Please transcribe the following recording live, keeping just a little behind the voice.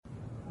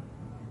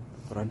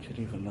Quran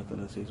Sharif, Allah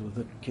Ta'ala says,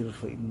 وَذَكِّرْ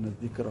فَإِنَّ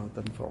الذِّكْرَى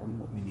تَنْفَعُ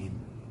الْمُؤْمِنِينَ.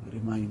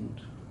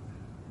 Remind.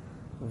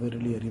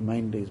 Verily a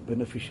reminder is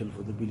beneficial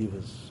for the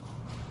believers.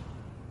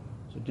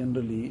 So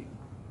generally,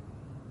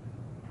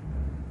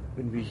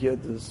 when we hear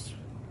this,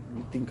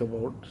 we think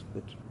about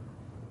that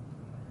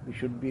we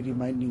should be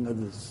reminding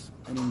others,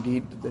 and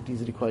indeed that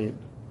is required.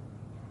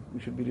 We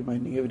should be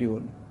reminding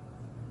everyone.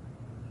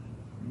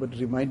 But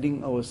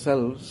reminding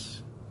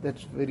ourselves, that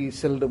very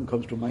seldom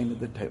comes to mind at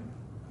that time.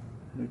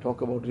 When we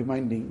talk about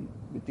reminding,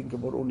 we think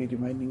about only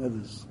reminding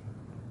others.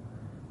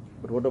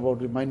 But what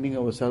about reminding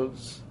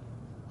ourselves?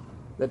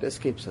 That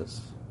escapes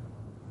us.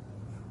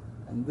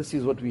 And this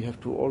is what we have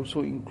to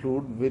also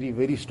include very,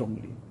 very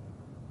strongly.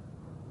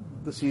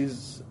 This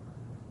is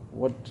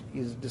what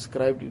is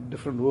described in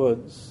different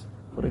words.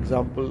 For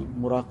example,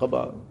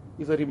 muraqabah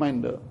is a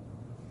reminder.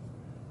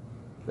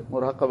 That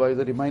muraqabah is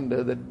a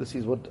reminder that this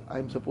is what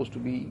I'm supposed to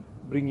be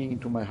bringing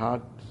into my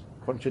heart,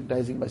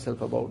 conscientizing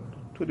myself about,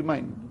 to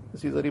remind.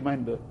 This is a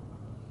reminder.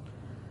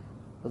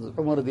 Hazrat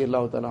Umar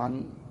radiallahu ta'ala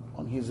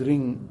on his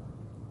ring,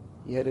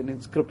 he had an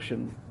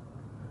inscription.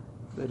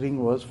 The ring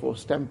was for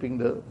stamping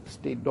the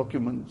state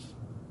documents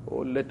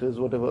or letters,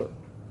 whatever.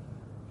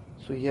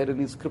 So he had an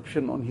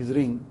inscription on his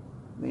ring.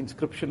 The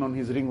inscription on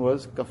his ring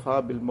was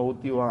Kafa bil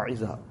mawti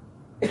wa'iza.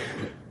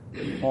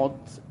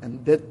 Maut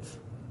and death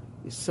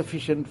is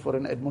sufficient for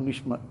an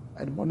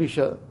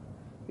admonisher.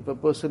 If a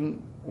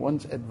person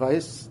wants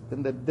advice,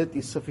 then that death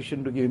is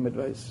sufficient to give him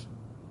advice.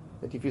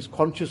 That if he is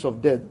conscious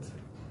of death,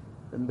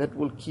 then that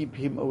will keep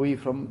him away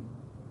from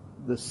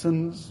the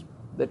sins,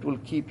 that will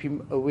keep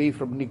him away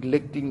from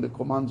neglecting the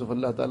commands of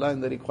Allah Ta'ala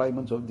and the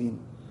requirements of Deen.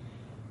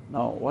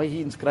 Now, why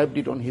he inscribed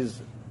it on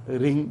his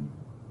ring?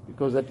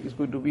 Because that is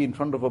going to be in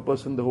front of a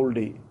person the whole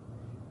day.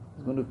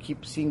 He's going to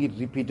keep seeing it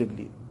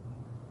repeatedly.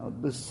 Now,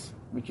 this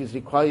which is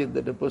required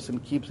that a person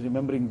keeps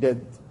remembering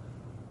death,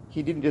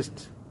 he didn't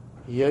just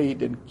hear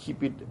it and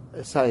keep it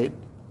aside,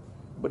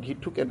 but he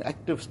took an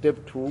active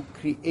step to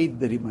create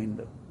the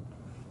reminder.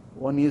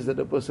 One is that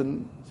a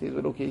person says,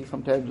 well, okay,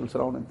 sometimes we'll sit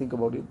around and think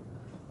about it,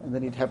 and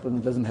then it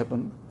happens, doesn't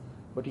happen,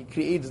 but he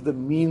creates the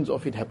means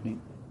of it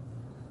happening.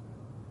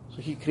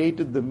 So he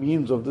created the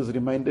means of this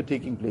reminder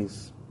taking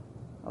place.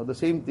 Now the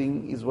same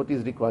thing is what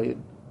is required,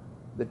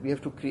 that we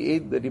have to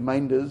create the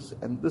reminders,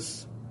 and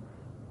this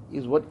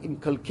is what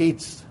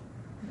inculcates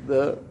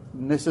the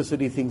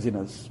necessary things in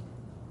us.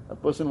 A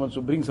person wants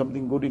to bring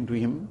something good into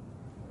him,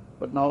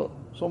 but now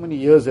so many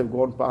years have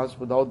gone past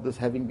without this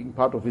having been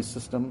part of his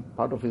system,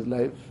 part of his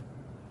life.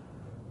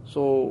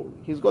 So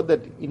he's got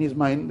that in his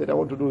mind that I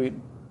want to do it,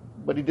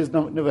 but it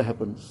never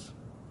happens.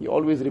 He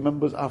always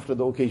remembers after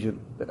the occasion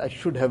that I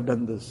should have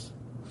done this.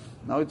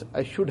 Now it's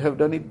I should have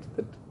done it,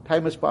 that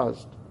time has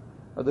passed.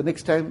 Now the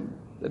next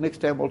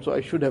time also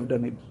I should have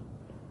done it.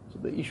 So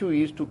the issue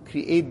is to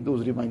create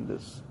those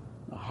reminders.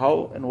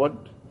 How and what,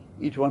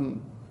 each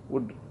one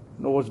would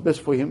know what's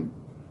best for him.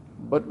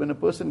 But when a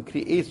person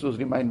creates those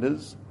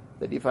reminders,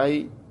 that if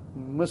I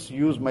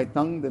misuse my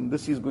tongue, then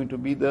this is going to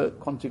be the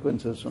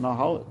consequences. So now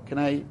how can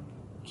I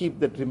keep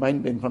that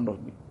reminder in front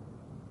of me?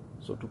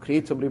 So to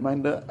create some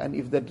reminder, and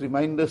if that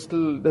reminder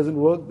still doesn't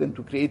work, then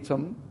to create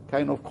some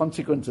kind of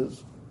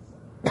consequences.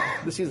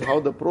 This is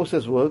how the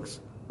process works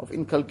of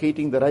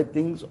inculcating the right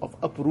things, of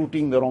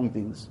uprooting the wrong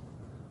things.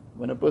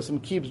 When a person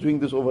keeps doing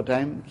this over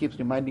time, keeps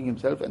reminding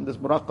himself, and this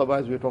muraqabah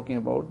as we are talking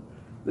about,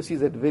 this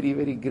is a very,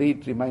 very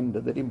great reminder,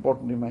 that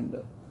important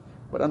reminder.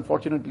 But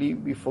unfortunately,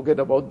 we forget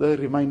about the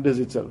reminders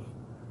itself.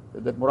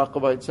 That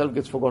muraqabah itself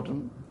gets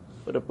forgotten.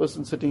 But a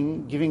person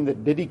sitting, giving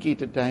that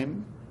dedicated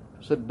time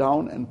to sit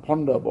down and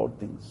ponder about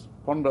things.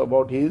 Ponder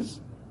about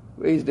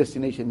where his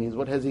destination is,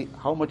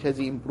 how much has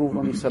he improved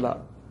on his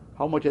salah,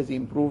 how much has he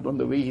improved on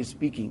the way he's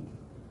speaking,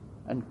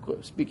 and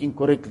speaking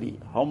correctly,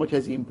 how much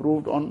has he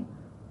improved on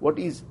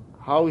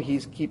how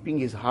he's keeping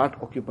his heart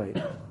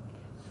occupied.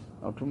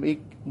 Now to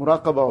make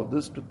muraqabah of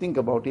this, to think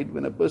about it,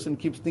 when a person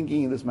keeps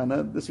thinking in this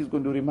manner, this is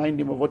going to remind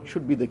him of what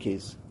should be the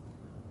case.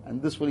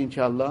 And this will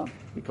inshallah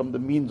become the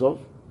means of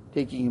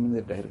taking him in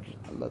that direction.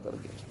 Allah Ta'ala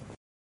gives.